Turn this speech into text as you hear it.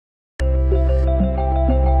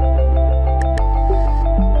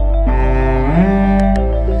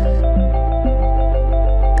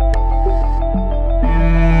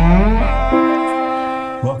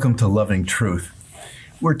to Loving Truth.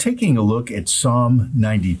 We're taking a look at Psalm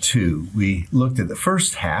 92. We looked at the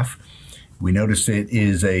first half. We noticed it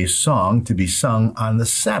is a song to be sung on the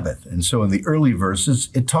Sabbath. And so in the early verses,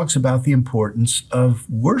 it talks about the importance of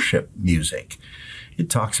worship music.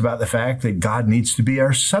 It talks about the fact that God needs to be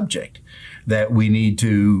our subject, that we need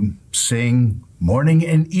to sing morning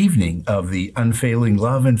and evening of the unfailing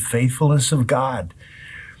love and faithfulness of God,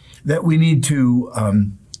 that we need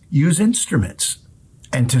to use instruments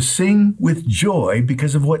and to sing with joy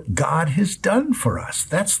because of what God has done for us.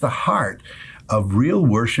 That's the heart of real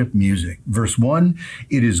worship music. Verse 1,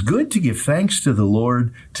 it is good to give thanks to the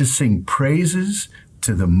Lord, to sing praises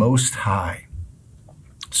to the Most High.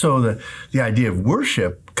 So the idea of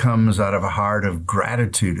worship comes out of a heart of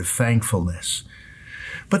gratitude, of thankfulness.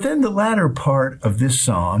 But then the latter part of this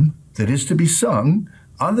psalm that is to be sung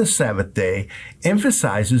on the Sabbath day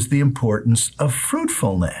emphasizes the importance of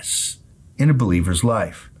fruitfulness in a believer's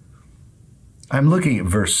life. I'm looking at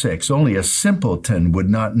verse 6. Only a simpleton would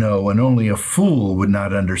not know, and only a fool would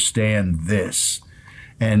not understand this.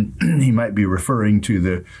 And he might be referring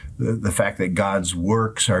to the fact that God's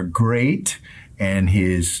works are great and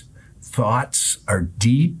his thoughts are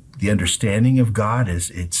deep. The understanding of God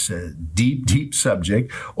it's a deep, deep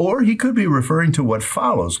subject. Or he could be referring to what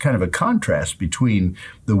follows, kind of a contrast between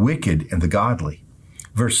the wicked and the godly.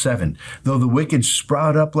 Verse 7, though the wicked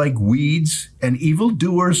sprout up like weeds and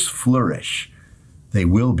evildoers flourish, they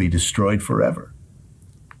will be destroyed forever.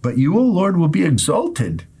 But you, O Lord, will be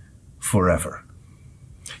exalted forever.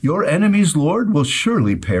 Your enemies, Lord, will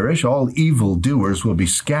surely perish. All evildoers will be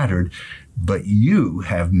scattered. But you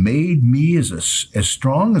have made me as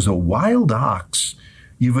strong as a wild ox.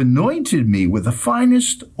 You've anointed me with the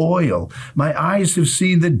finest oil. My eyes have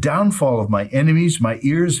seen the downfall of my enemies. My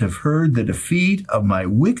ears have heard the defeat of my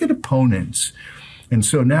wicked opponents. And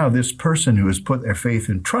so now this person who has put their faith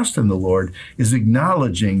and trust in the Lord is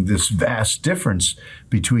acknowledging this vast difference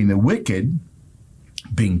between the wicked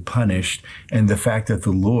being punished and the fact that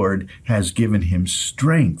the Lord has given him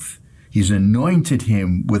strength. He's anointed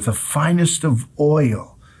him with the finest of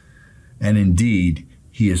oil. And indeed,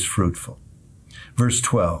 he is fruitful. Verse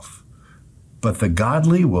 12, but the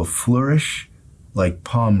godly will flourish like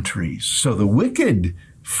palm trees. So the wicked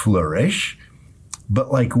flourish,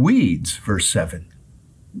 but like weeds, verse 7.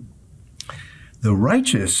 The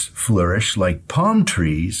righteous flourish like palm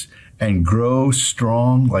trees and grow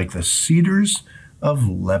strong like the cedars of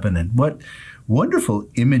Lebanon. What wonderful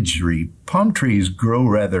imagery. Palm trees grow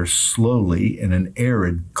rather slowly in an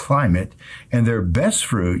arid climate, and their best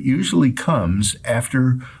fruit usually comes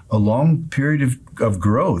after a long period of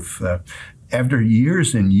growth, after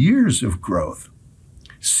years and years of growth.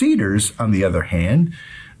 Cedars, on the other hand,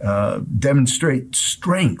 demonstrate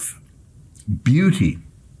strength, beauty,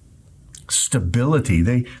 stability.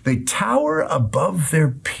 They tower above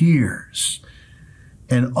their peers.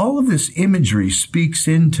 And all of this imagery speaks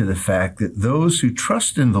into the fact that those who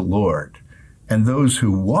trust in the Lord and those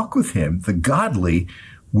who walk with him, the godly,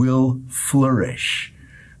 will flourish.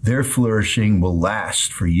 Their flourishing will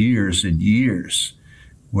last for years and years,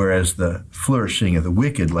 whereas the flourishing of the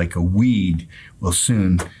wicked, like a weed, will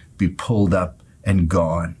soon be pulled up and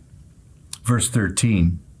gone. Verse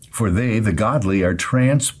 13, for they, the godly, are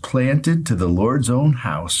transplanted to the Lord's own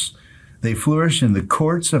house. They flourish in the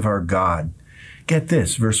courts of our God. Get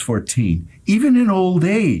this, verse 14, even in old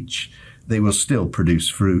age, they will still produce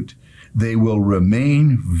fruit. They will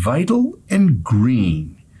remain vital and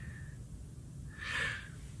green.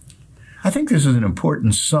 I think this is an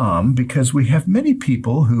important psalm because we have many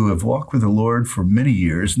people who have walked with the Lord for many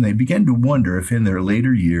years, and they begin to wonder if in their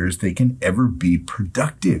later years they can ever be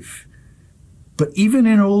productive. But even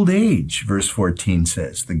in old age, verse 14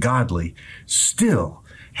 says, the godly still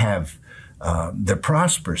have they're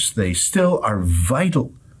prosperous. They still are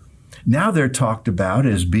vital. Now they're talked about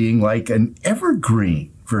as being like an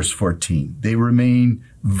evergreen, verse 14. They remain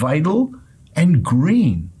vital and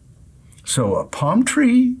green. So a palm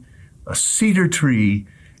tree, a cedar tree,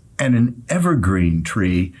 and an evergreen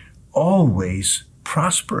tree, always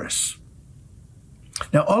prosperous.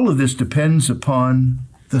 Now all of this depends upon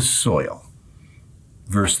the soil.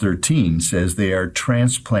 Verse 13 says they are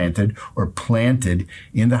transplanted or planted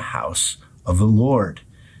in the house of the Lord.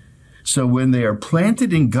 So when they are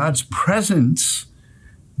planted in God's presence,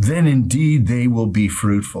 then indeed they will be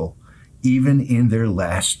fruitful, even in their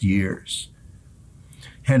last years.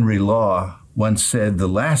 Henry Law once said, the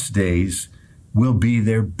last days will be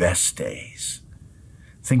their best days.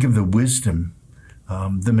 Think of the wisdom,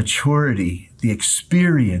 the maturity, the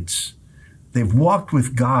experience. They've walked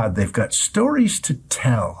with God. They've got stories to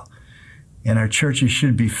tell. And our churches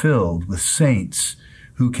should be filled with saints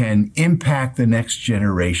who can impact the next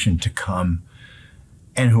generation to come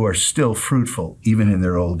and who are still fruitful even in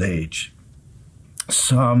their old age.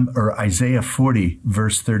 Isaiah 40,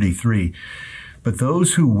 verse 33. But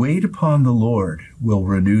those who wait upon the Lord will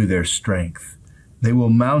renew their strength. They will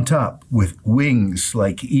mount up with wings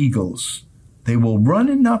like eagles. They will run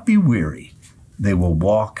and not be weary. They will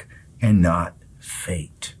walk and not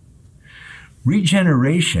faint.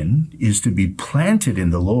 Regeneration is to be planted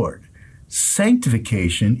in the Lord.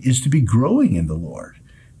 Sanctification is to be growing in the Lord.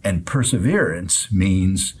 And perseverance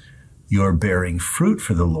means you're bearing fruit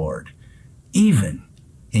for the Lord, even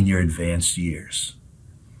in your advanced years.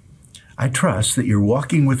 I trust that you're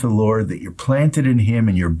walking with the Lord, that you're planted in Him,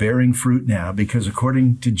 and you're bearing fruit now, because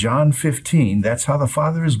according to John 15, that's how the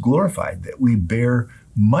Father is glorified, that we bear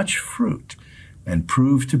much fruit and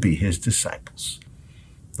prove to be His disciples.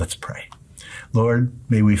 Let's pray. Lord,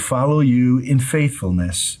 may we follow you in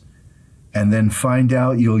faithfulness and then find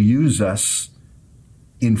out you'll use us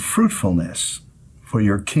in fruitfulness for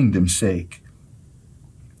your kingdom's sake.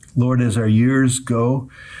 Lord, as our years go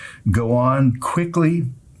on quickly,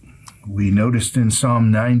 we noticed in Psalm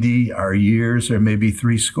 90, our years are maybe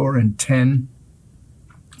 70.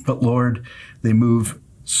 But Lord, they move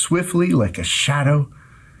swiftly like a shadow.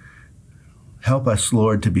 Help us,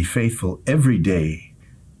 Lord, to be faithful every day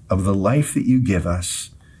of the life that you give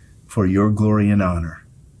us for your glory and honor.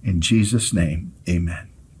 In Jesus' name, amen.